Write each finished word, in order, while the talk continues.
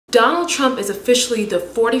Donald Trump is officially the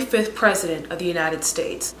 45th president of the United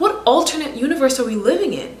States. What alternate universe are we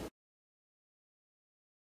living in?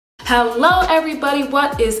 Hello everybody,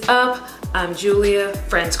 what is up? I'm Julia,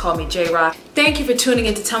 friends call me J-Rock. Thank you for tuning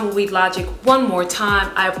into Tumbleweed Logic one more time.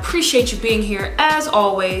 I appreciate you being here as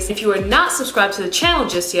always. If you are not subscribed to the channel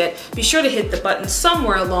just yet, be sure to hit the button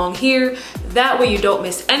somewhere along here. That way you don't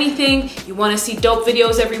miss anything. You want to see dope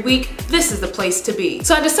videos every week, this is the place to be.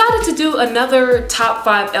 So I decided to do another top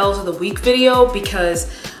 5 L's of the week video because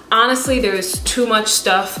honestly, there's too much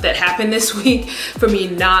stuff that happened this week for me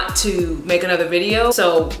not to make another video.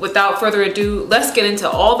 So without further ado, let's get into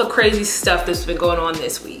all the crazy stuff that's been going on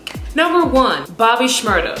this week. Number 1, Bobby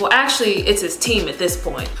Shmurda. Well, actually, it's his team at this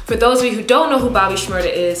point. For those of you who don't know who Bobby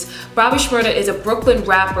Shmurda is a Brooklyn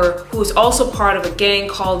rapper who is also part of a gang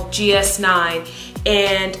called GS9.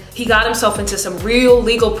 And he got himself into some real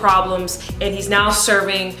legal problems and he's now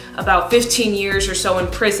serving about 15 years or so in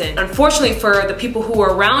prison. Unfortunately for the people who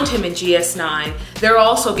were around him in GS9, they're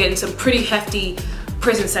also getting some pretty hefty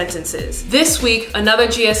prison sentences. This week, another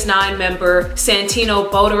GS9 member,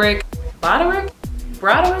 Santino Broderick,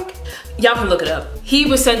 y'all can look it up. He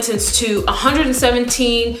was sentenced to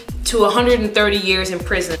 117 to 130 years in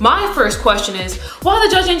prison. My first question is, why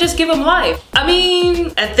the judge didn't just give him life? I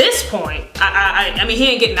mean, at this point, I mean, he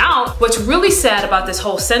ain't getting out. What's really sad about this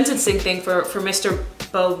whole sentencing thing for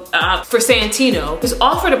Santino, he was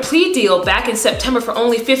offered a plea deal back in September for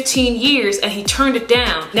only 15 years and he turned it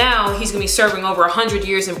down. Now he's gonna be serving over 100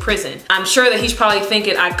 years in prison. I'm sure that he's probably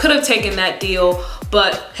thinking, I could have taken that deal,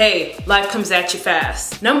 but hey, life comes at you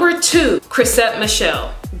fast. Number 2, Chrisette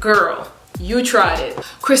Michele. Girl, you tried it.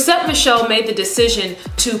 Chrisette Michele made the decision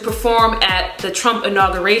to perform at the Trump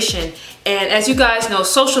inauguration. And as you guys know,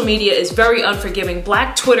 social media is very unforgiving.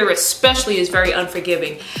 Black Twitter especially is very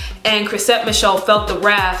unforgiving. And Chrisette Michele felt the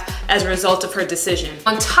wrath as a result of her decision.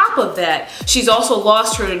 On top of that, she's also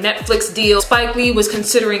lost her Netflix deal. Spike Lee was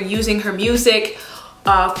considering using her music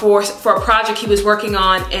for a project he was working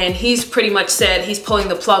on, and he's pretty much said he's pulling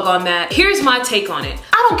the plug on that. Here's my take on it.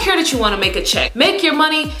 I don't care that you want to make a check. Make your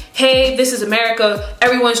money. Hey, this is America.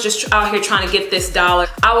 Everyone's just out here trying to get this dollar.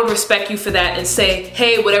 I would respect you for that and say,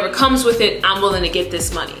 hey, whatever comes with it, I'm willing to get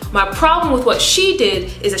this money. My problem with what she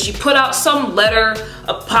did is that she put out some letter,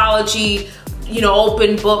 apology, you know,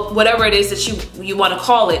 open book, whatever it is that you want to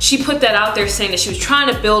call it. She put that out there saying that she was trying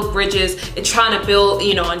to build bridges and trying to build,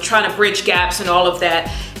 you know, and trying to bridge gaps and all of that.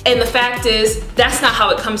 And the fact is, that's not how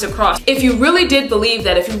it comes across. If you really did believe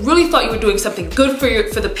that, if you really thought you were doing something good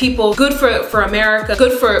for the people, good for America,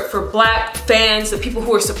 good for black fans, the people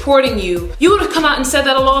who are supporting you, you would have come out and said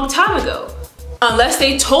that a long time ago. Unless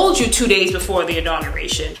they told you 2 days before the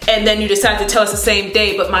inauguration, and then you decide to tell us the same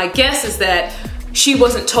day. But my guess is that she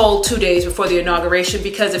wasn't told 2 days before the inauguration,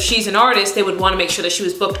 because if she's an artist, they would want to make sure that she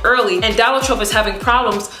was booked early. And Donald Trump is having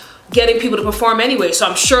problems getting people to perform anyway, so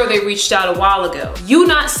I'm sure they reached out a while ago. You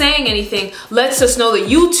not saying anything lets us know that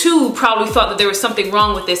you too probably thought that there was something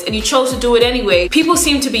wrong with this and you chose to do it anyway. People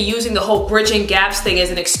seem to be using the whole bridging gaps thing as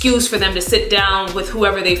an excuse for them to sit down with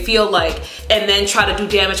whoever they feel like and then try to do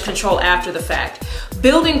damage control after the fact.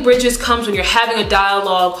 Building bridges comes when you're having a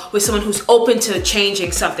dialogue with someone who's open to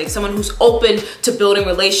changing something, someone who's open to building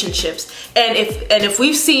relationships. And if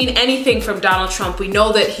we've seen anything from Donald Trump, we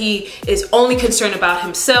know that he is only concerned about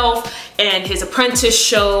himself and his Apprentice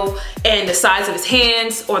show and the size of his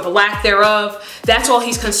hands or the lack thereof. That's all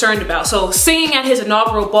he's concerned about. So singing at his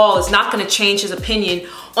inaugural ball is not going to change his opinion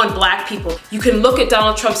on black people. You can look at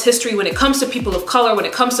Donald Trump's history when it comes to people of color, when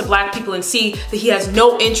it comes to black people, and see that he has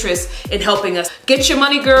no interest in helping us. Get your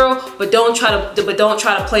money, girl, but don't try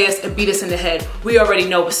to play us and beat us in the head. We already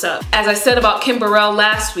know what's up. As I said about Kim Burrell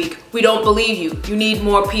last week, we don't believe you. You need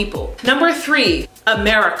more people. Number 3,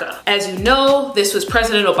 America. As you know, this was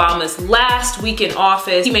President Obama's last week in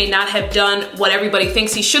office. He may not have done what everybody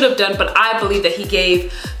thinks he should have done, but I believe that he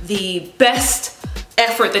gave the best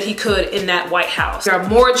effort that he could in that White House. There are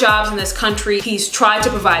more jobs in this country. He's tried to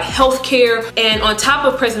provide health care. And on top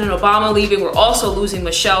of President Obama leaving, we're also losing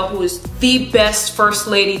Michelle, who is the best first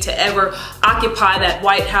lady to ever occupy that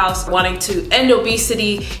White House, wanting to end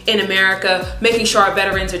obesity in America, making sure our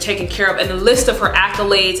veterans are taken care of. And the list of her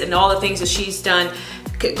accolades and all the things that she's done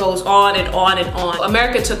goes on and on and on.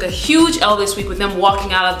 America took a huge L this week with them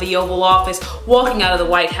walking out of the Oval Office, walking out of the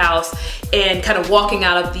White House, and kind of walking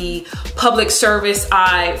out of the public service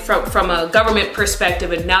eye from a government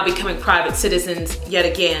perspective and now becoming private citizens yet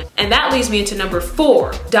again. And that leads me into number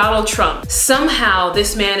 4, Donald Trump. Somehow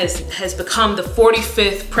this man has become the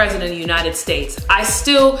 45th president of the United States. I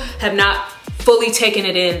still have not fully taken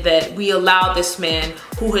it in that we allowed this man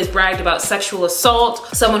who has bragged about sexual assault,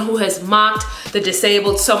 someone who has mocked the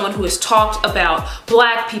disabled, someone who has talked about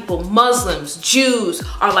black people, Muslims, Jews,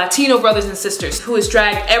 our Latino brothers and sisters, who has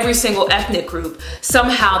dragged every single ethnic group.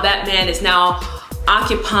 Somehow that man is now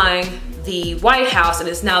occupying the White House and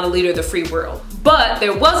is now the leader of the free world. But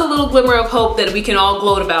there was a little glimmer of hope that we can all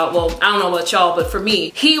gloat about. Well, I don't know about y'all, but for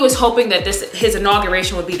me, he was hoping that his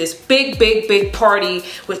inauguration would be this big party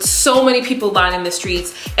with so many people lining the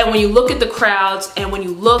streets. And when you look at the crowds and when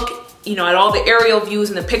you look, you know, at all the aerial views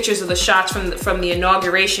and the pictures of the shots from the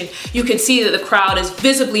inauguration, you can see that the crowd is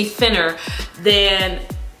visibly thinner than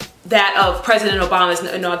that of President Obama's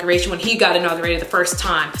inauguration when he got inaugurated the first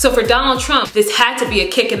time. So for Donald Trump, this had to be a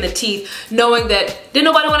kick in the teeth, knowing that didn't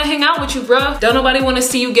nobody want to hang out with you, bruh. Don't nobody want to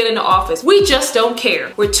see you get into office. We just don't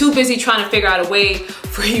care. We're too busy trying to figure out a way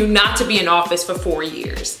for you not to be in office for 4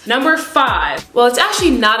 years. Number 5. Well, it's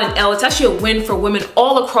actually not an L, it's actually a win for women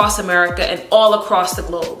all across America and all across the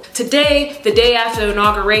globe. Today, the day after the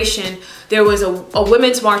inauguration, there was a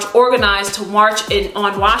women's march organized to march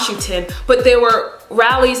on Washington, but there were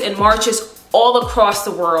rallies and marches all across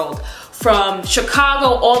the world, from Chicago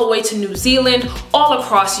all the way to New Zealand, all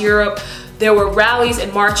across Europe. There were rallies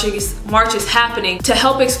and marches happening to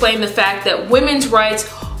help explain the fact that women's rights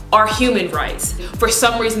are human rights. For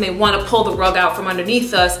some reason, they want to pull the rug out from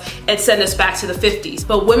underneath us and send us back to the 50s.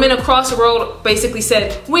 But women across the world basically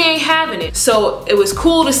said, we ain't having it. So it was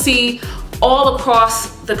cool to see all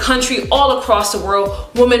across the country, all across the world,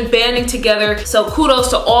 women banding together. So kudos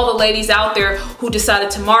to all the ladies out there who decided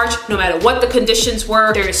to march, no matter what the conditions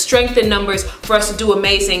were. There is strength in numbers for us to do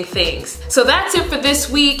amazing things. So that's it for this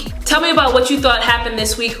week. Tell me about what you thought happened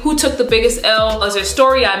this week. Who took the biggest L? Was there a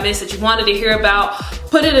story I missed that you wanted to hear about?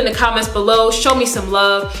 Put it in the comments below. Show me some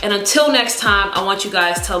love. And until next time, I want you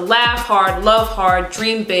guys to laugh hard, love hard,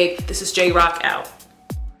 dream big. This is J Rock out.